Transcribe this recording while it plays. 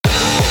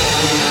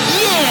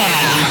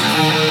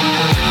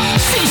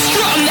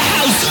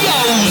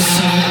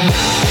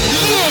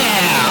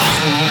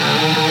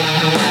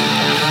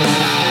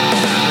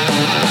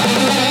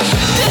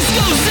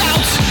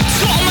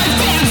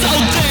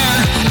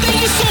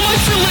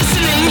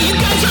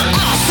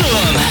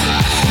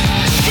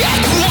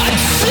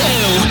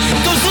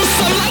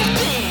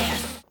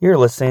You're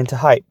listening to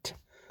Hyped,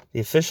 the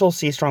official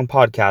C Strong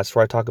podcast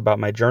where I talk about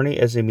my journey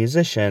as a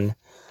musician,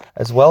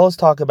 as well as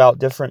talk about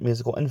different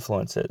musical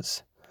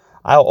influences.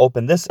 I'll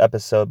open this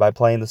episode by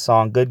playing the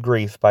song Good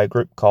Grief by a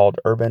group called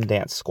Urban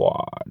Dance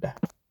Squad.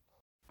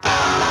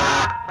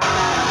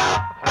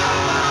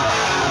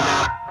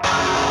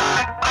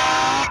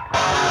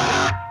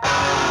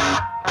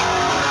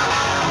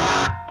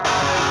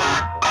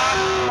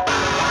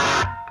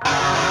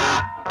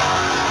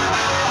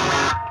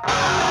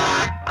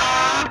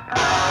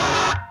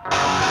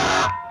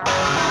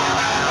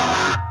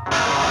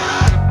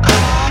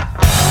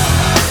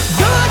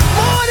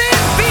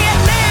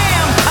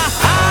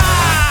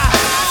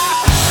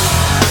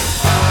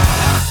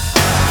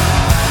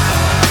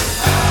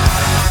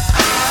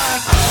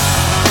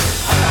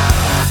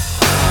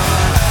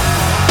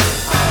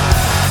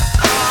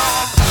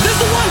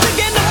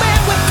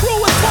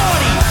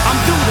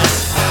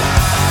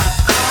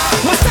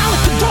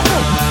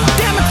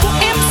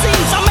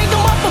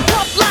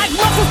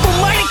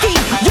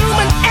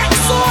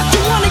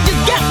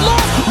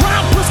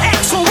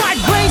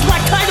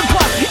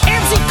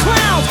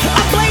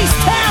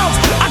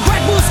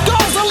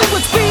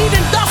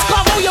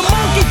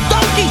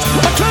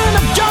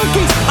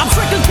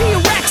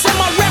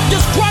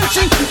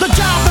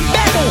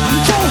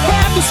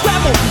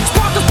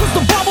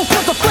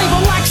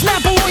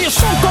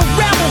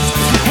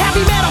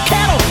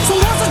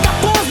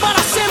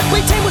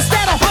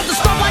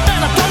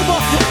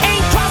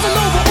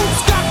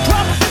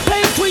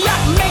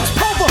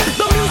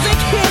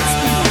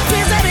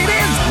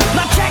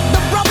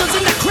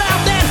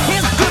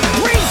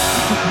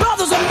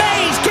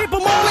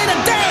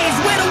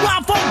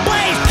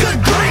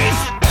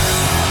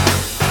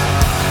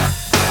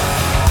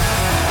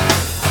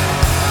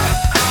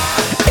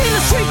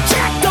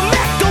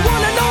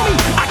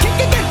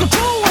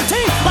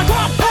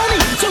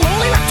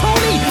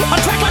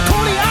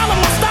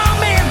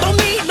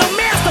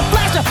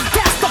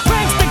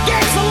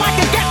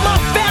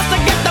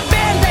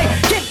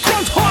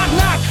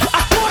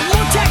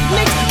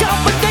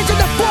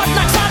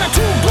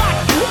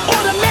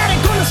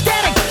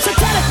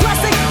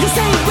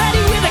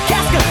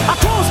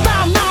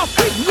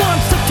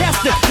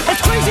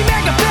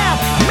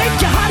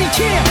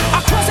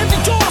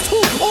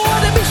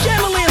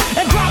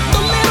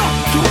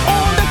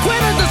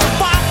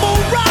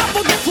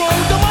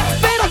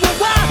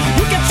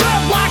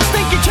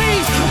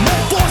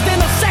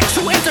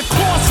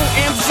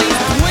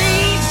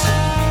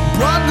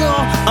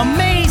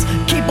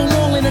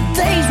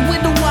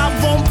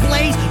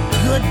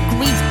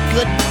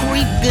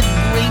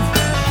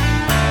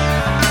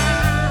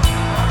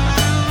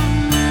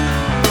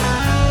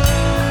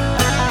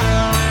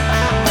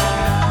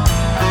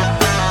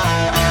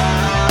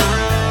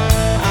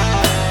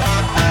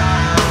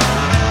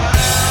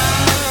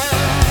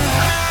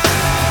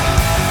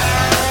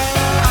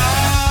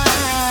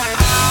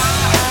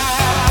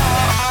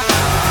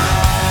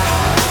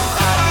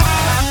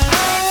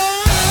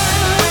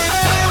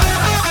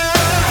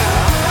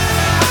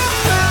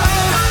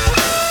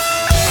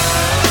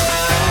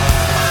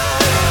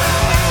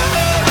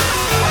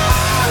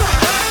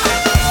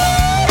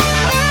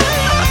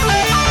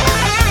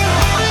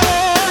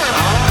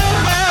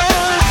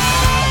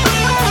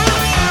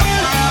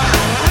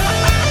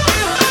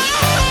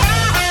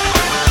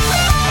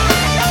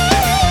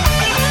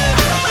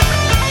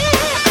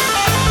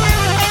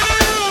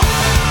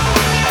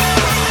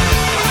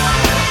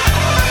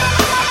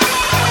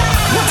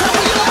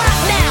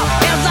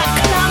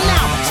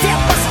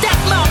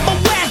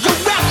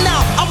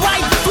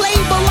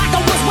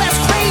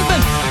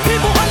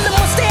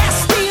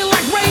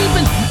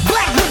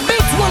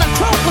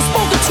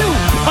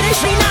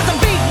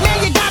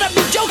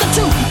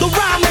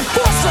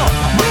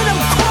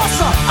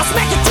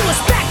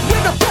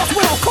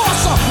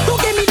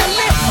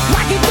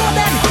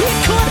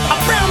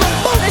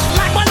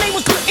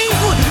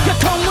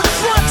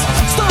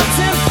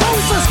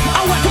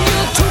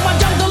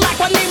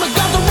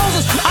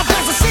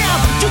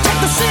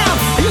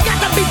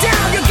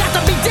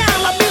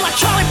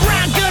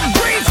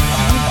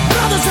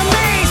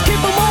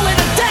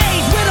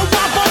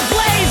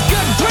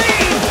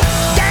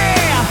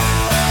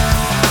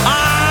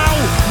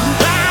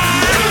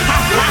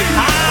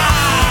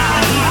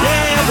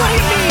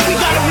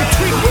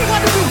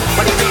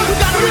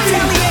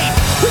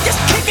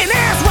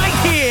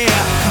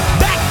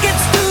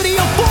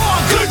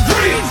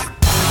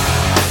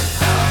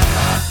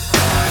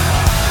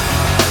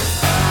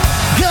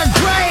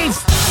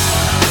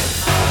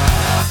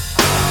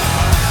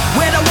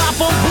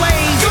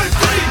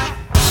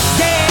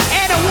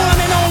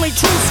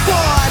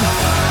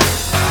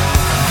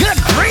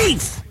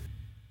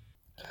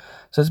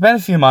 So it's been a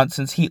few months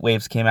since Heat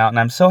Waves came out, and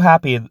I'm so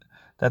happy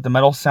that the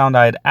metal sound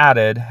I had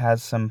added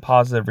has some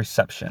positive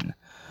reception.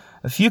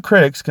 A few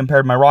critics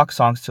compared my rock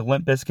songs to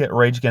Limp Bizkit or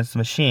Rage Against the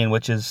Machine,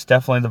 which is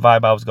definitely the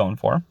vibe I was going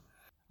for.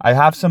 I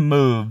have some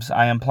moves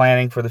I am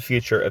planning for the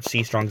future of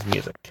C Strong's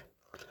music.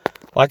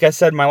 Like I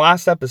said in my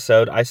last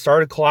episode, I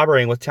started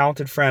collaborating with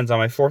talented friends on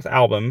my 4th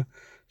album,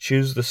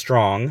 Choose the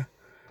Strong.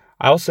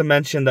 I also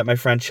mentioned that my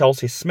friend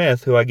Chelsea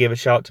Smith, who I gave a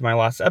shout out to my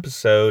last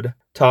episode,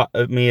 taught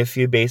me a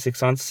few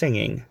basics on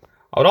singing.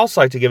 I would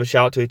also like to give a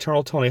shout out to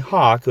Eternal Tony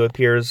Hawk, who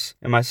appears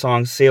in my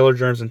song Sailor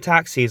Germs and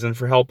Tax Season,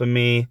 for helping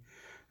me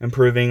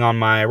improving on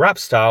my rap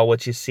style,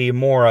 which you see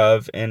more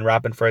of in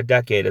Rapping for a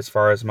Decade as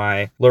far as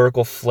my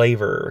lyrical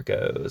flavor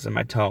goes and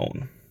my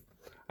tone.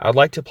 I'd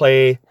like to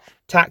play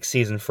Tax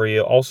Season for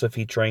you, also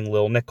featuring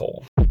Lil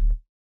Nickel.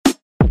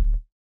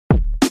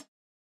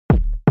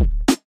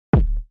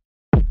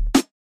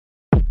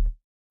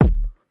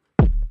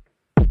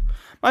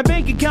 My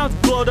bank account's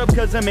blowed up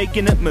cause I'm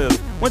making it move.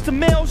 Once the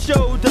mail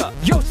showed up,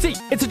 Yo, see,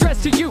 it's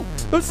addressed to you.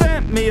 Who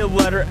sent me a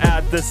letter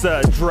at this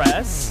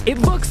address? It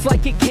looks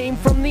like it came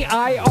from the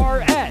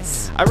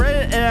IRS. I read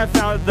it and I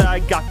found that I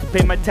got to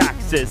pay my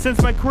taxes. Since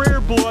my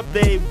career blew up,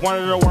 they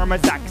wanted to know where my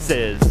tax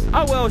is.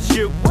 Oh well,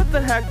 shoot, what the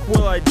heck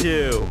will I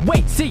do?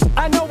 Wait, see,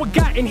 I know a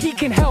guy and he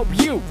can help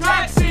you.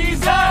 Tax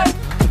season!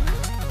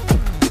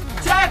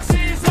 Tax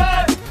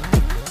season!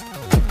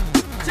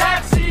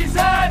 Tax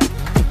season!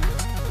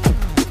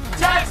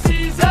 Tax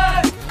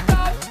season!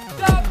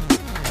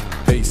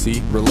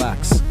 AC,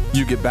 relax.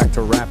 You get back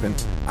to rapping.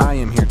 I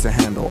am here to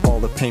handle all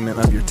the payment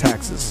of your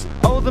taxes.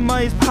 Oh, the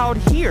money's piled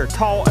here,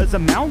 tall as a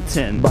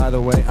mountain. By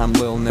the way, I'm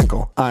Lil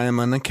Nickel. I am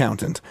an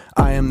accountant.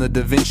 I am the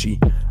Da Vinci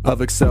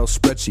of Excel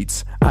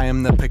spreadsheets. I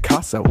am the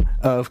Picasso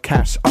of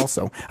cash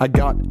also. I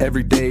got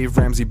every Dave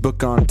Ramsey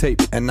book on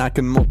tape, and I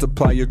can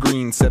multiply your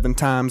green 7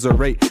 times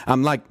or 8.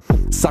 I'm like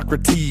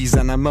Socrates,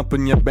 and I'm up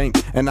in your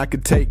bank, and I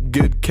could take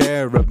good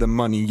care of the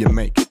money you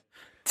make.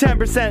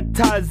 10%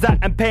 ties that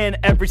I'm paying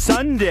every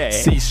Sunday.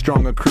 See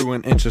strong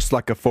accruing interest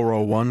like a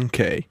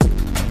 401k.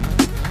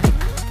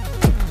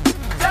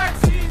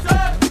 Tax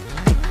season!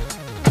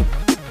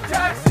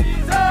 Tax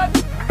season!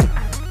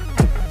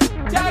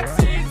 Tax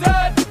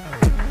season!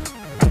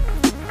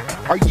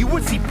 Are you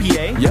a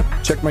CPA? Yep,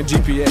 check my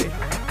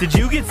GPA. Did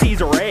you get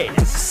C's or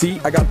A's? See,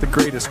 I got the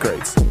greatest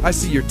grades. I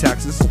see your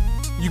taxes.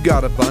 You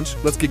got a bunch.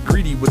 Let's get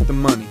greedy with the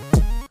money.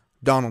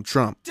 Donald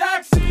Trump.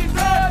 Tax season!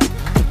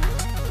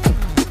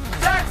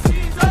 Tax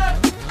season!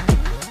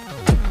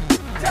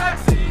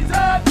 Tax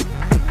season!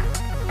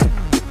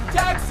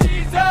 Tax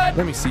season!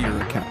 Let me see your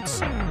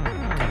accounts.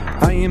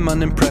 I am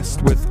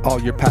unimpressed with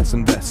all your past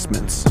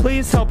investments.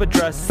 Please help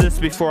address this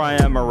before I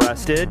am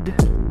arrested.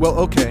 Well,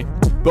 okay,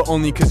 but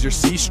only cause you're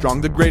C-Strong,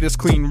 the greatest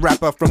clean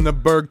rapper from the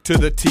Berg to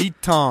the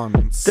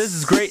Tetons. This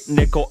is great,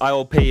 Nickel. I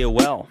will pay you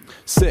well.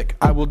 Sick,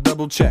 I will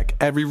double check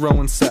every row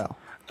and cell.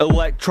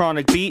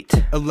 Electronic beat.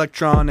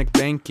 Electronic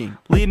banking.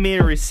 Leave me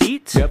a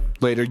receipt. Yep,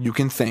 later you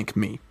can thank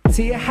me.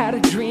 See, I had a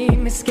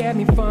dream, it scared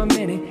me for a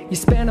minute. You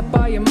spent up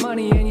all your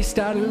money and you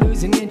started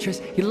losing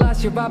interest. You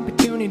lost your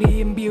opportunity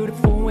in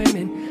beautiful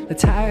women.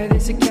 Let's hire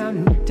this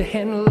accountant to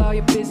handle all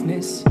your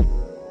business.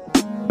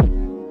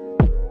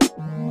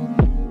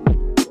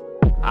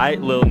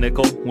 Alright, Lil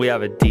Nickel, we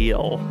have a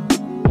deal.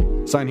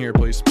 Sign here,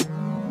 please.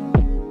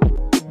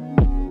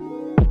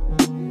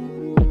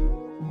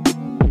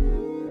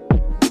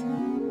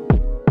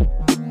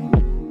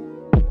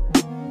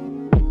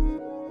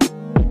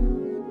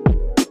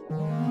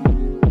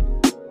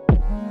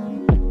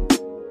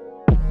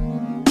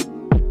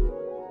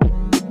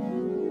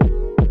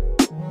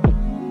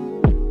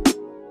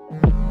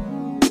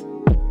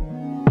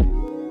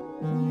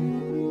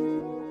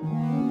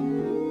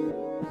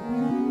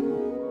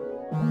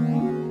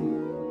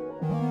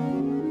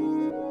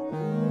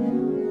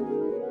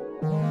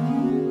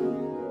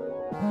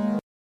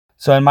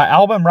 So in my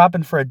album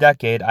Rapping for a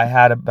Decade, I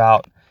had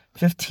about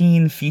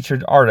 15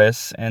 featured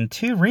artists and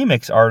 2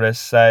 remix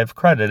artists I've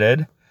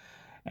credited.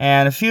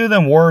 And a few of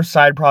them were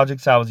side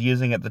projects I was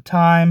using at the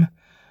time.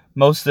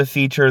 Most of the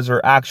features are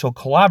actual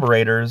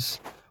collaborators,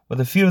 with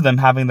a few of them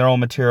having their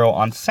own material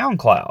on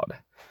SoundCloud.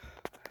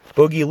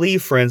 Boogie Lee,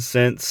 for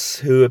instance,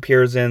 who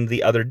appears in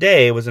The Other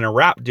Day, was in a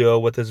rap duo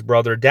with his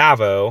brother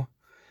Davo.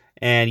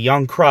 And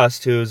Young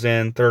Crust, who's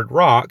in Third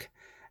Rock,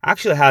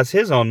 actually has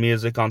his own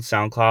music on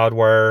SoundCloud,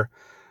 where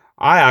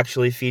I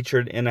actually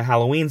featured in a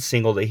Halloween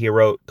single that he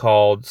wrote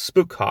called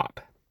Spook Hop.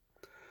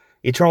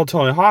 Eternal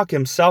Tony Hawk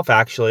himself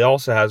actually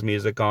also has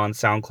music on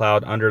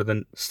SoundCloud under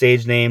the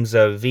stage names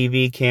of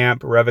VV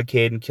Camp,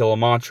 Revocade, and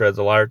Kilomantra,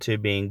 the latter 2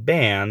 being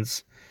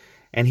bands.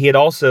 And he had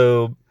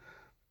also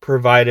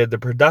provided the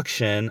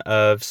production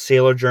of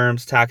Sailor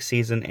Germs, Tax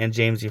Season, and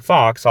James E.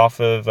 Fox off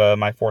of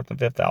my 4th and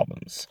 5th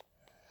albums.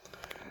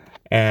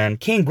 And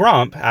King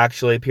Grump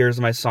actually appears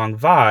in my song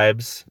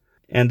Vibes,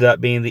 ended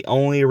up being the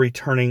only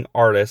returning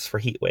artist for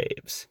Heat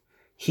Waves.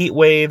 Heat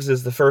Waves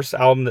is the first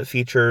album that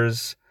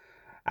features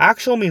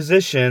actual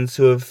musicians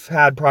who have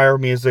had prior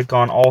music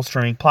on all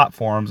streaming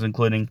platforms,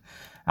 including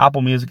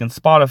Apple Music and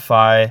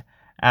Spotify,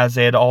 as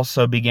they had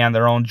also began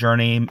their own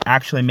journey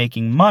actually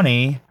making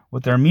money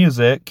with their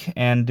music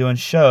and doing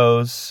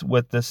shows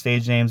with the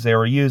stage names they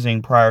were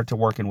using prior to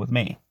working with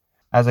me.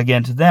 As I get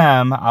into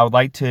them, I would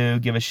like to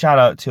give a shout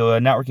out to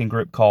a networking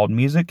group called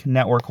Music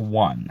Network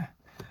One.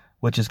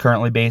 which is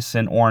currently based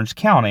in Orange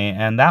County,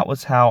 and that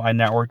was how I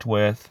networked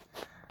with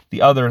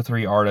the other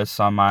 3 artists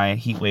on my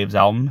Heatwaves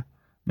album,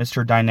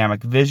 Mr.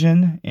 Dynamic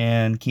Vision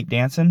in Keep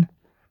Dancin',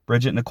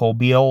 Bridget Nicole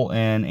Beal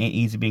in Ain't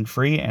Easy Being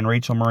Free, and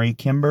Rachel Marie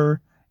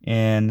Kimber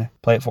in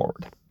Play It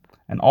Forward.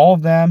 And all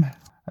of them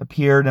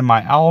appeared in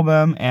my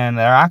album, and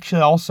they're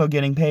actually also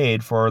getting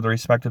paid for the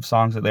respective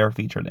songs that they were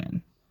featured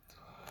in.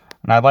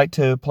 And I'd like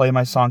to play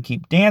my song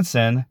Keep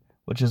Dancin',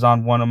 which is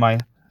on one of my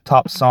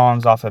top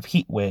songs off of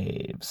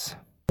Heatwaves.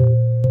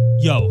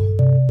 Yo,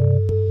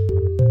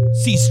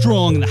 C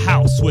Strong in the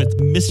house with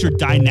Mr.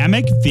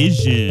 Dynamic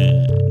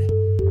Vision.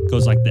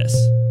 Goes like this.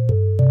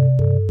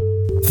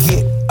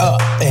 Get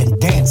up and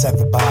dance,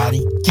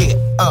 everybody. Get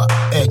up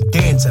and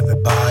dance,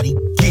 everybody.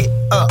 Get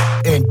up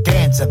and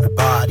dance,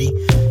 everybody.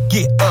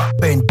 Get up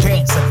and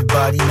dance,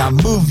 everybody. Now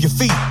move your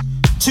feet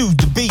to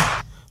the beat.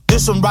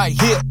 This one right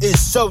here is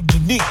so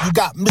unique. You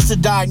got Mr.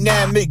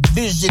 Dynamic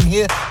Vision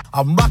here.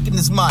 I'm rocking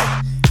this mic.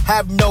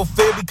 Have no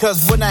fear,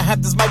 because when I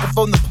have this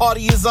microphone, the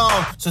party is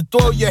on. So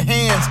throw your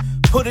hands,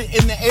 put it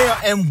in the air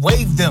and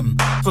wave them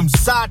from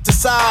side to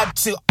side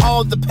to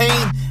all the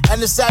pain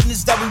and the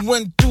sadness that we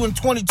went through in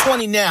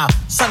 2020 now.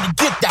 Son, to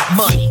get that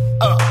money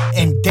up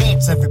and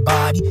dance,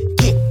 everybody.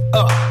 Get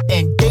up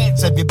and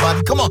dance,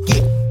 everybody. Come on,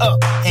 get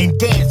up and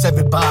dance,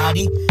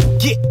 everybody.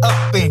 Get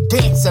up and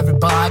dance,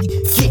 everybody.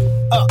 Get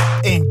up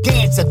and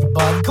dance,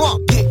 everybody. Come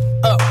on, get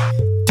up.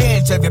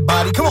 Dance,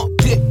 everybody. Come on,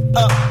 get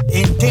up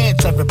and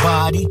dance,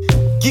 everybody.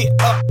 Get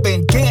up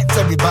and dance,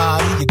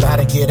 everybody. You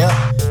gotta get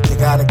up. You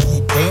gotta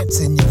keep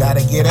dancing. You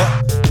gotta get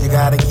up. You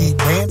gotta keep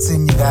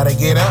dancing. You gotta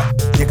get up.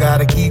 You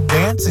gotta keep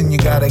dancing. You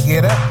gotta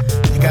get up.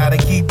 You gotta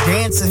keep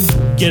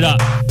dancing. Get up.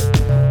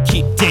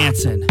 Keep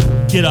dancing.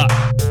 Get up.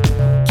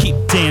 Keep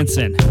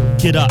dancing.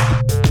 Get up.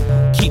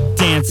 Keep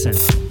dancing.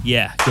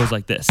 Yeah, it goes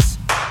like this.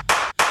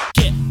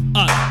 Get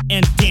up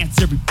and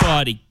dance,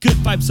 everybody. Good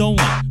vibes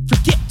only.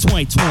 Forget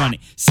 2020.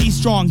 C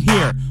Strong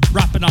here,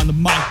 rapping on the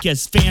mic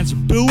as fans are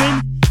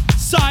booing.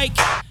 Psych!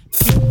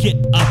 People get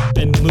up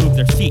and move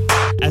their feet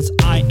as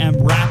I am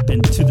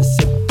rapping to the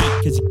sick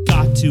beat, cause you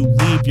got to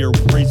leave your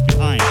worries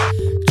behind.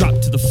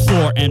 Drop to the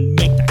floor and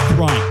make that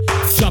grind.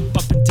 Jump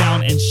up and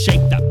down and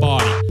shake that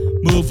body.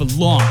 Move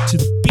along to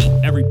the beat,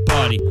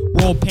 everybody.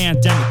 World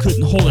pandemic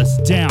couldn't hold us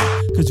down,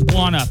 cause we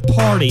wanna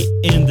party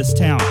in this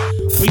town.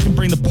 We can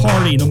bring the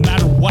party no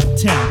matter what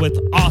town with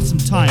awesome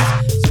times.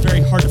 It's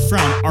very hard to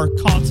frown. Our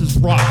concerts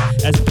rock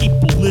as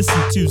people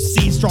listen to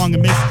C Strong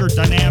and Mr.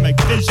 Dynamic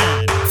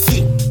Vision.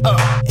 Get up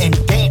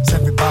and dance,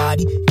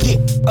 everybody. Get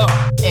up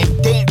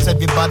and dance,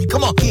 everybody.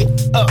 Come on, get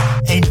up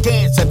and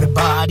dance,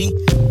 everybody.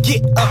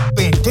 Get up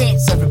and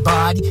dance,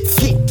 everybody.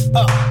 Get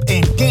up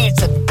and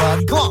dance,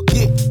 everybody. Come on,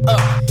 get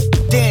up.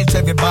 Dance,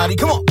 everybody.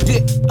 Come on,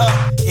 get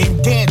up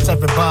and dance,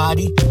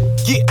 everybody.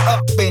 Get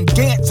up and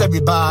dance,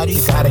 everybody.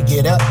 You gotta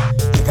get up.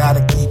 You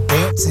gotta keep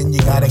dancing. You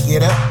gotta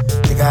get up.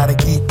 You gotta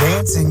keep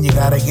dancing. You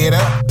gotta get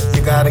up.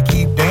 You gotta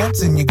keep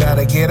dancing. You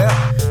gotta get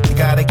up. You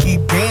gotta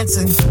keep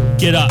dancing.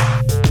 Get up.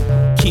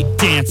 Keep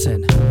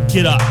dancing.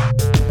 Get up.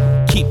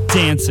 Keep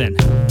dancing.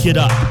 Get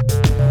up.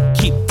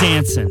 Keep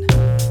dancing.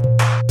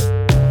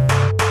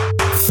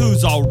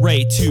 Who's all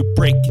ready to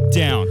break it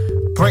down?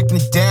 Breaking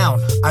it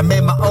down, I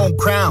made my own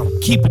crown.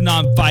 Keeping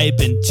on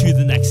vibing to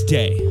the next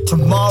day.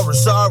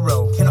 Tomorrow's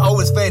sorrow can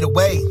always fade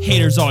away.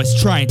 Haters always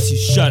trying to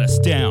shut us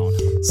down.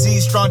 See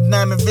strong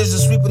dynamic vision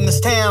sweeping this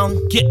town.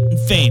 Getting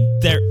fame,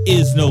 there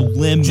is no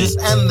limit.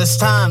 Just endless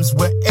times,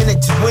 we're in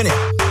it to win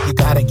it. You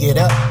gotta get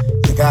up,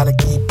 you gotta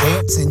keep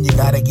dancing, you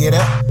gotta get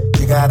up.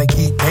 You gotta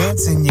keep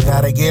dancing, you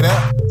gotta get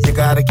up. You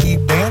gotta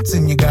keep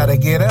dancing, you gotta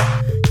get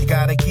up. You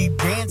gotta keep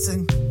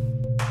dancing.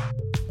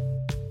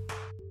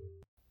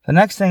 The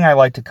next thing I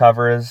like to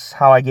cover is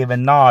how I gave a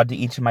nod to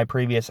each of my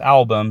previous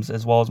albums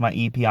as well as my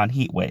EP on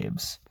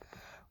Heatwaves,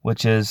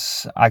 which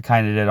is, I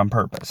kind of did on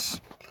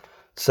purpose.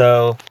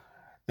 So,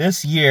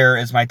 this year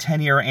is my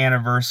 10-year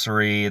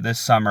anniversary this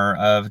summer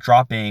of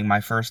dropping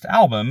my first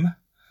album,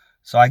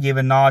 so I gave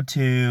a nod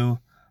to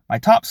my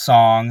top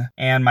song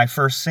and my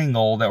first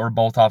single that were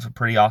both off of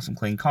Pretty Awesome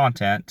Clean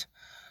Content.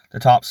 The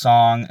top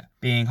song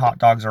being Hot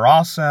Dogs Are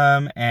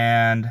Awesome,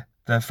 and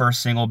the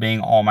first single being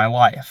All My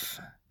Life.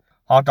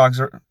 Hot Dogs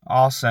Are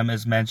Awesome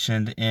is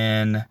mentioned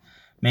in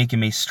Making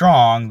Me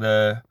Strong,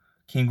 the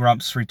King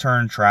Grump's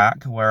Return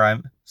track, where I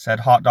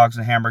said hot dogs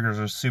and hamburgers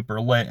are super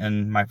lit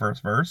in my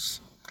first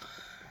verse.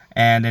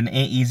 And in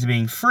Ain't Easy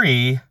Being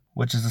Free,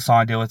 which is the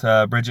song I did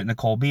with Bridget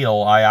Nicole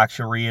Beal, I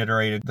actually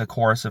reiterated the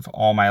chorus of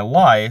All My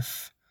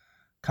Life,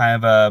 kind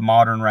of a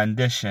modern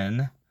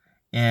rendition,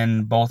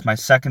 in both my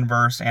second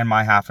verse and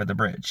my half of the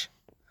bridge.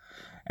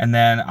 And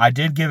then I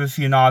did give a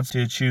few nods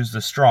to Choose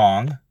the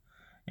Strong,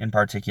 in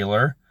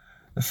particular.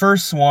 The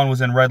first one was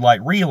in Red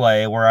Light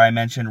Relay, where I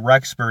mentioned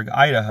Rexburg,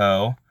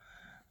 Idaho,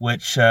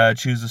 which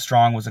Choose the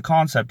Strong was a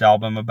concept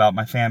album about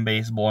my fan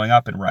base blowing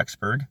up in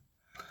Rexburg.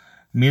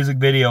 The music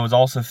video was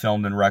also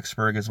filmed in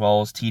Rexburg, as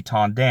well as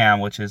Teton Dam,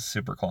 which is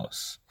super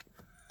close.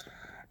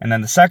 And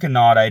then the second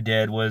nod I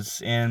did was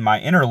in my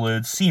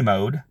interlude, C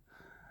Mode,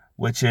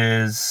 which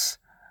is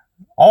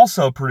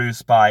also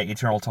produced by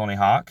Eternal Tony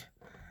Hawk.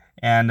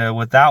 And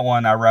with that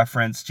one, I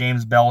referenced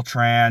James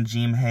Beltran,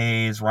 Gene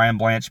Hayes, Ryan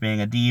Blanche being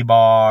a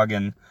D-Bog,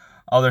 and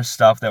other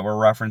stuff that were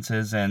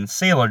references in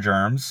Sailor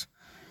Germs.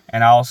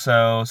 And I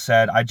also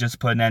said I just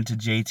put an end to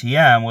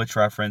JTM, which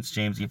referenced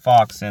James E.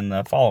 Fox in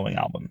the following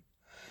album.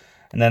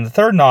 And then the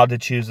third nod to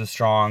Choose a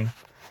Strong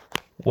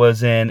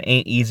was in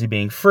Ain't Easy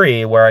Being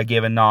Free, where I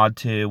gave a nod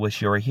to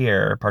Wish You Were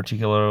Here,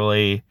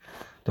 particularly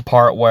the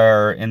part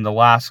where in the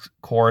last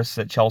chorus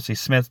that Chelsea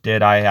Smith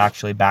did, I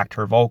actually backed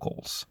her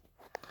vocals.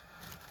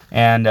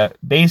 And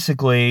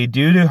basically,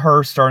 due to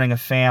her starting a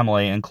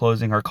family and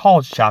closing her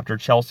college chapter,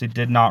 Chelsea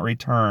did not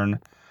return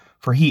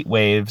for Heat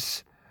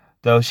Waves,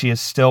 though she is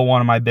still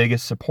one of my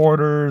biggest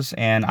supporters,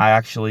 and I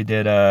actually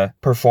did a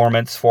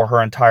performance for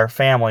her entire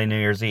family New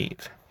Year's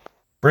Eve.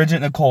 Bridget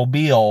Nicole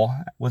Beale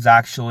was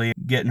actually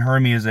getting her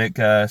music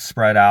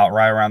spread out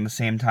right around the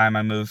same time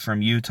I moved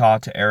from Utah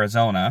to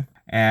Arizona,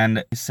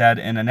 and said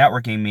in a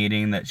networking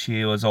meeting that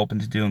she was open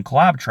to doing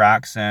collab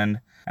tracks,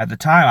 and at the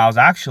time I was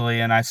actually,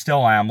 and I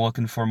still am,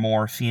 looking for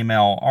more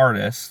female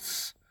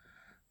artists,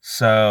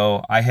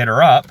 so I hit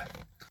her up.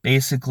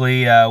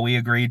 Basically, we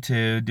agreed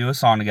to do a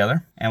song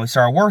together, and we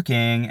started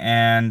working,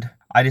 and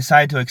I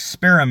decided to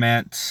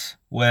experiment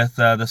with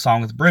the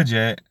song with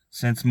Bridget,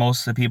 since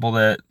most of the people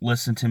that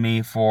listen to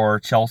me for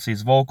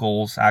Chelsea's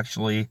vocals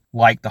actually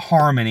like the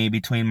harmony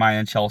between mine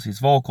and Chelsea's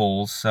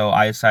vocals, so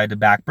I decided to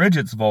back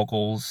Bridget's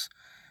vocals,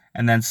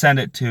 and then send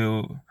it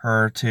to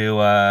her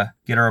to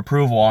get her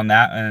approval on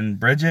that, and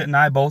Bridget and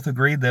I both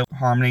agreed that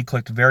harmony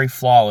clicked very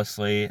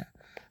flawlessly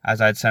as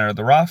I'd sent her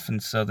the rough,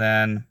 and so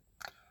then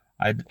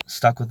I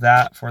stuck with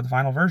that for the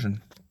final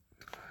version.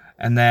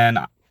 And then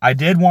I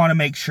did want to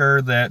make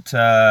sure that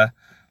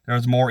there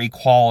was more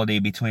equality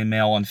between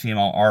male and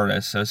female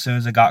artists. So as soon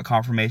as I got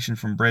confirmation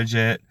from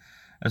Bridget,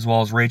 as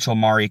well as Rachel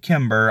Mari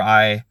Kimber,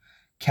 I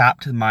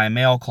capped my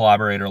male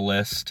collaborator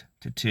list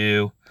to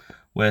 2,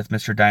 with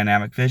Mr.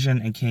 Dynamic Vision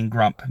and King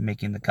Grump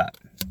making the cut.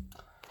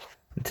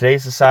 In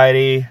today's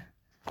society,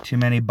 too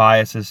many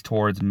biases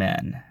towards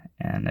men,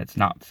 and it's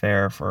not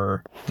fair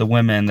for the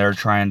women that are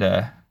trying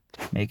to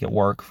make it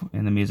work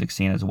in the music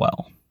scene as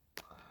well.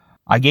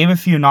 I gave a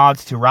few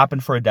nods to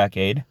Rappin' for a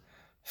Decade,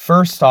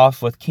 first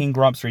off with King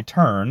Grump's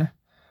return,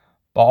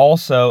 but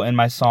also in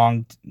my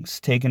song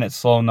Taking It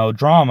Slow No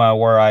Drama,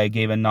 where I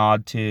gave a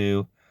nod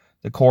to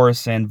the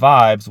chorus in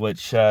Vibes,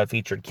 which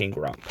featured King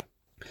Grump.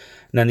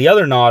 And then the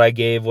other nod I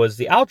gave was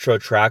the outro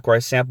track, where I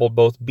sampled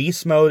both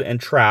Beast Mode and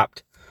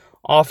Trapped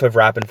off of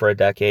Rappin' for a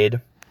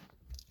Decade,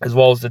 as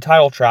well as the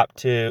title track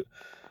to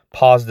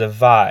Positive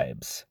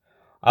Vibes.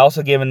 I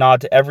also gave a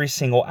nod to every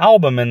single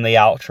album in the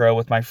outro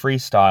with my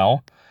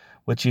freestyle,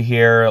 which you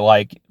hear,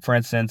 like, for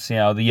instance,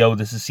 the Yo,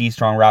 This Is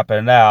C-Strong Rapping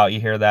It Out. You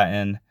hear that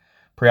in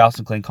Pre-House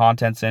and Clean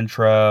Content's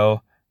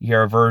intro. You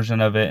hear a version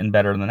of it in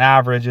Better Than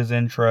Average's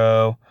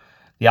intro.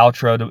 The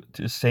outro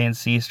to Stay in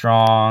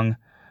C-Strong.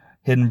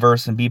 Hidden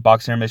Verse and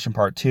Beatbox Intermission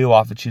Part 2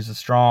 off of Choose a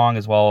Strong,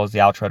 as well as the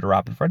outro to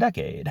Rappin' for a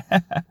Decade.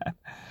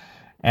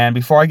 And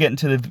before I get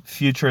into the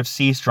future of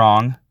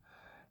C-Strong,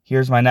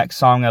 here's my next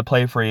song I'm going to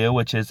play for you,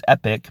 which is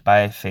Epic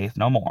by Faith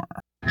No More.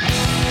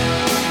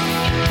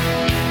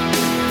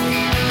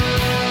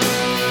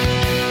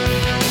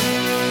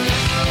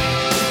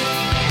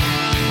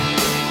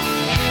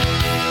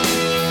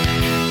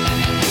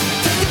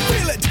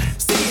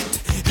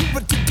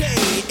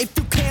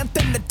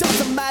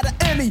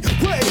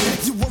 Anyway,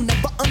 you will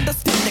never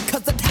understand it,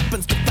 cause it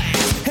happens too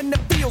fast. And it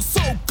feels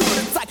so good,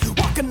 it's like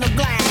walking the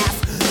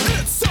glass.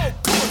 It's so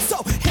cool, it's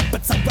so hip,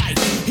 it's alright.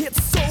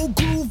 It's so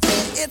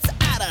groovy, it's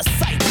out of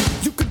sight.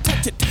 You can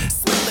touch it,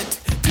 smell it,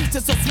 taste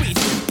it so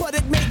sweet.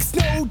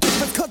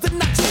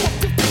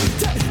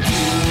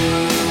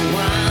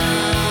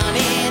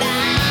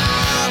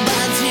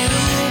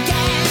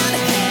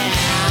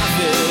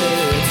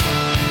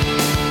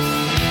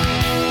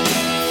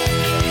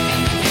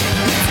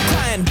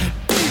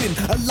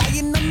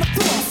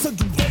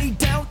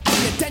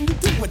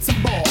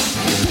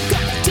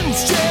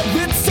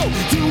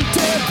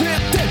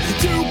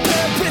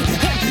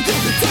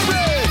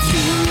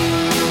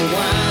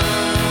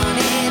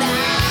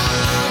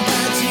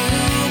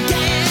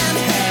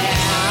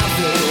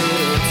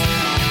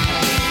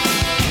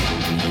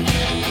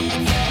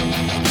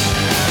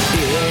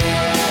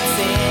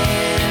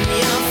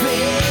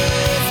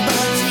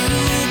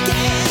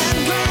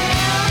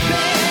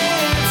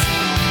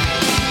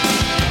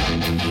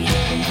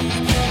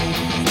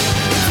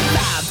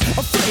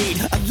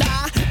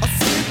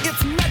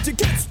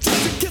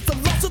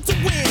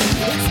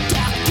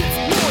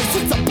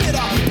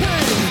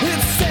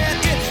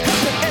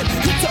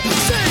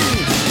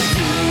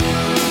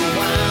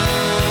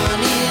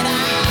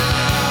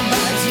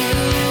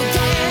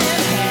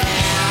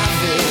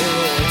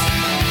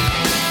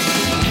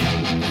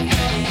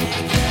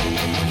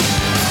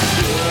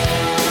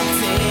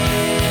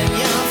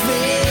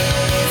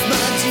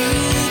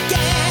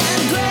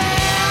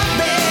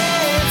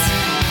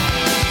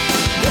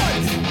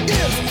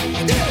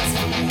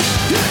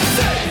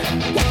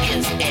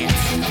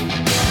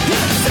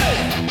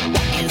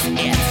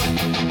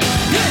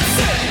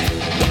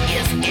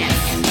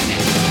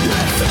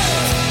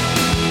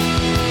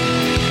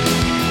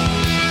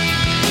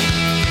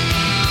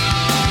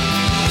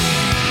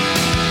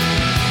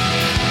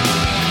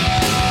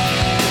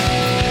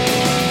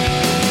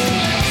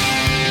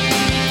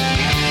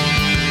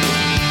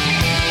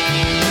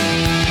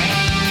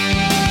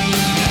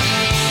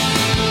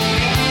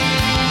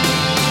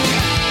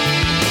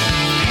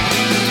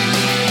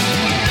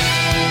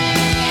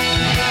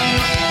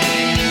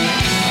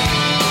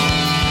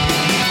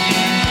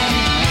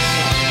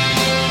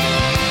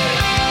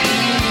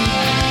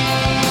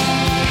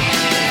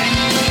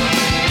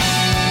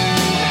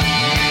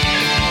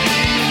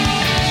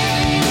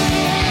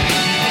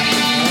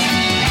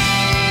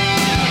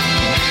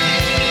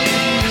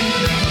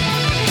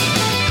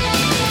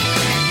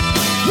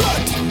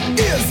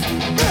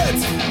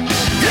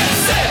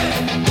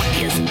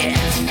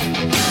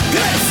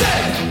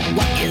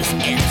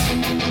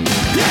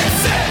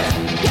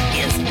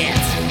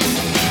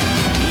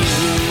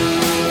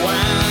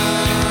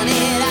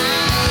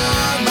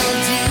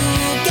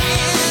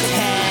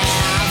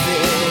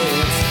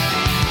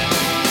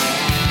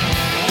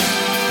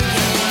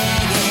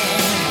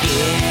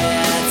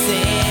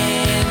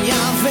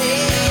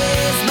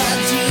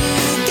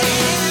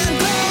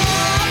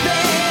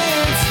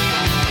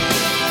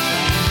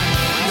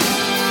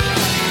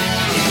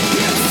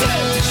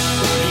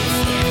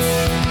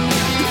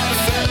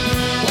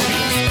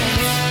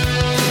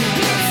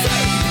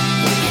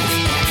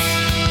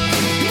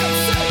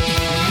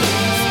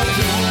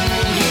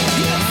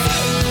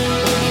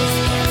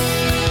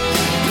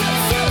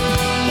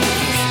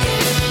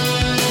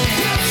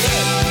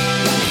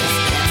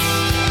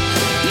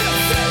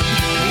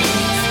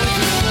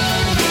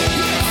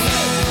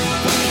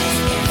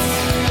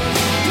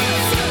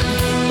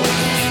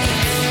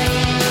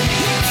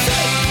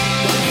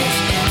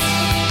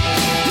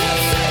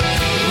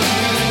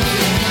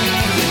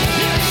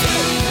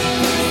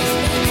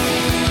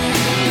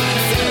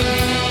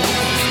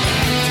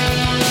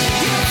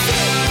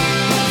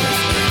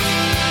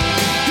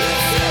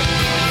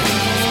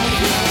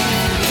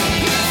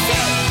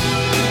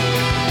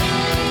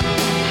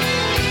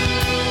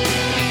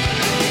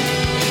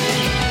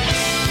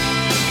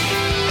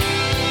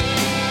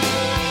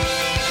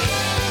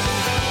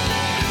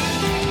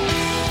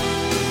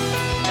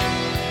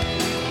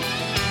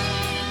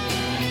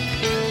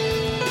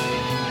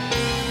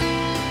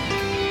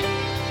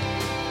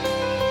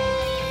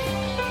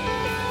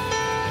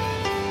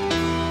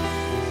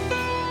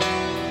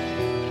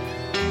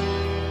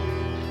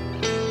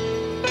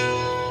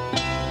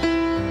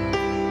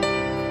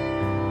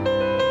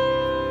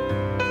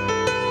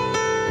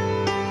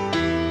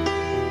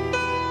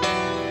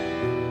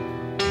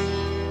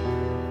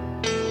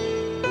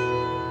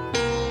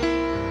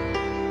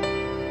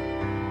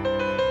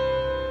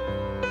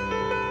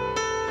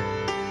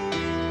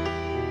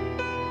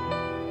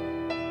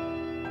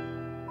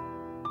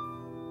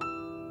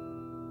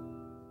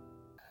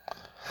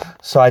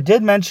 So I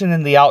did mention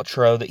in the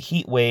outro that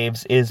Heat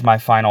Waves is my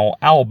final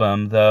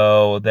album,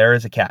 though there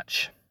is a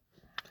catch.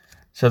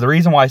 So the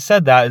reason why I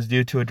said that is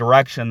due to a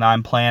direction that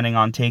I'm planning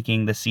on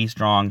taking the C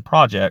Strong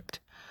project,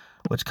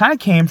 which kind of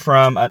came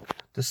from a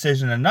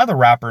decision another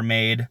rapper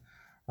made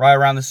right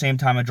around the same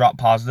time I dropped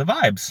Positive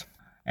Vibes.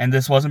 And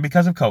this wasn't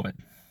because of COVID.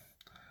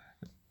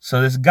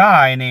 So this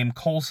guy named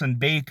Colson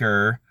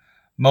Baker,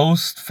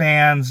 most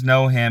fans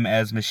know him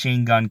as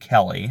Machine Gun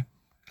Kelly,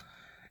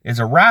 is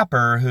a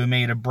rapper who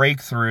made a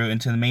breakthrough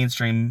into the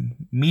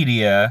mainstream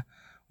media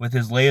with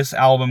his latest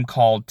album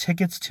called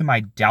Tickets to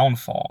My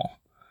Downfall.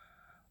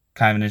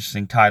 Kind of an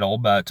interesting title,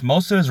 but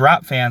most of his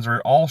rap fans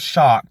were all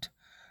shocked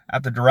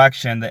at the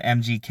direction that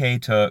MGK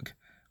took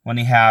when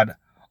he had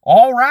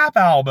all rap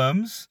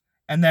albums,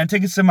 and then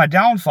Tickets to My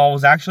Downfall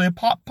was actually a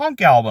pop punk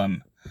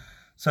album.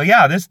 So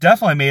yeah, this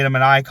definitely made him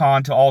an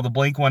icon to all the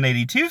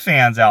Blink-182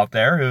 fans out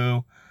there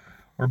who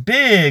were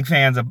big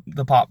fans of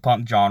the pop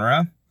punk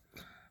genre,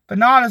 but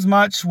not as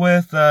much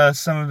with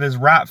some of his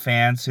rap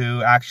fans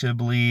who actually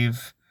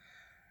believe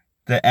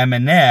that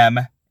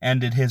Eminem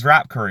ended his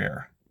rap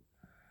career.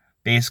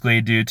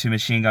 Basically due to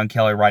Machine Gun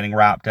Kelly writing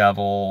Rap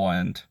Devil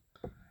and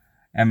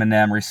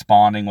Eminem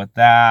responding with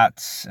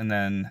that, and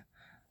then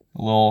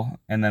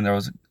there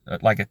was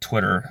like a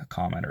Twitter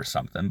comment or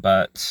something.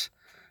 But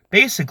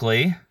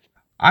basically,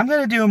 I'm going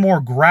to do a more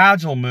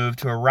gradual move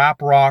to a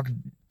rap rock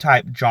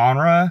type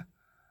genre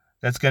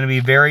that's going to be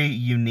very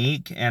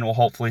unique and will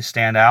hopefully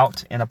stand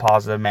out in a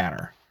positive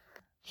manner.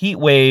 Heat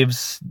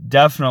Waves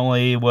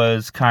definitely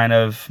was kind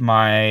of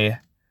my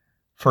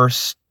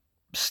first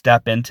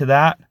step into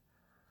that,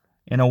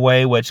 in a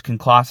way which can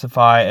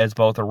classify as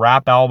both a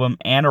rap album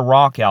and a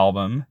rock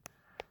album.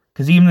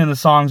 Because even in the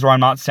songs where I'm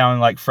not sounding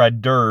like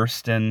Fred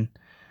Durst and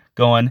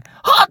going,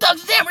 hot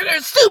dogs and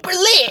hamburgers super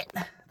lit,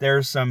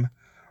 there's some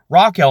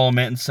rock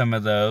element in some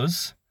of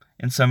those,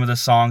 in some of the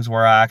songs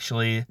where I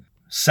actually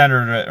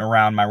centered it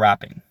around my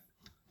rapping.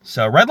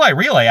 So Red Light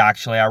Relay,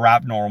 actually, I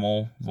rap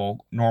normal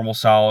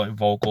style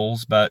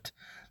vocals, but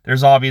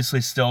there's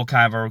obviously still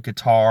kind of a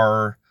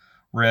guitar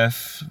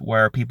riff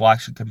where people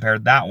actually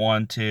compared that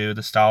one to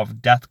the style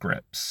of Death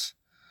Grips.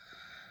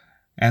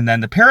 And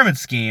then the Pyramid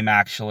Scheme,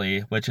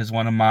 actually, which is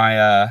one of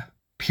my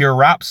pure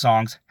rap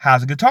songs,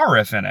 has a guitar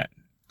riff in it.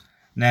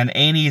 And then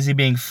Ain't Easy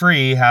Being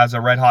Free has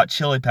a Red Hot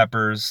Chili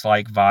Peppers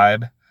like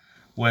vibe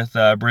with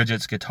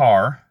Bridget's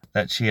guitar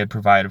that she had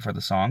provided for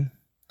the song.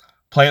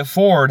 Play It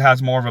Forward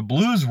has more of a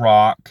blues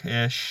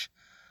rock-ish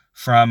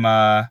from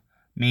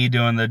me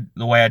doing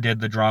the way I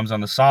did the drums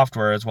on the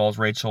software, as well as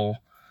Rachel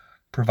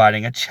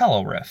providing a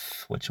cello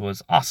riff, which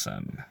was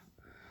awesome.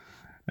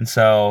 And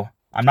so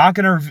I'm not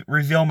going to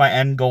reveal my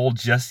end goal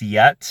just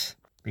yet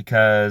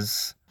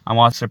because I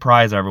want to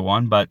surprise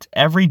everyone, but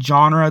every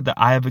genre that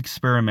I have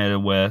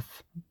experimented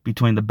with,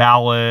 between the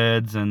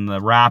ballads and the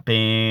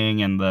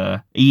rapping and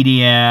the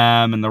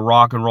EDM and the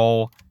rock and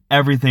roll,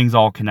 everything's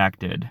all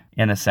connected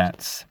in a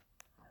sense.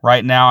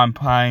 Right now I'm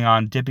planning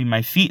on dipping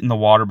my feet in the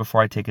water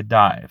before I take a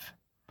dive.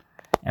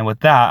 And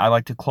with that, I'd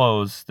like to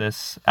close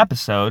this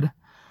episode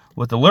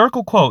with a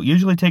lyrical quote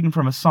usually taken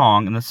from a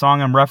song, and the song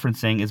I'm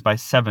referencing is by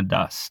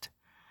Sevendust.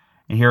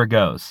 And here it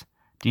goes.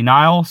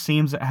 Denial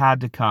seems it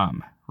had to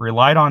come.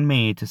 Relied on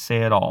me to say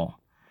it all.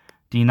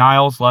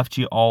 Denial's left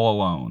you all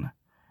alone.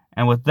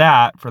 And with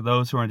that, for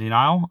those who are in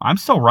denial, I'm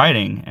still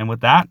writing. And with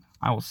that,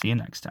 I will see you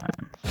next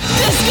time.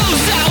 This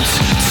goes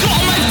out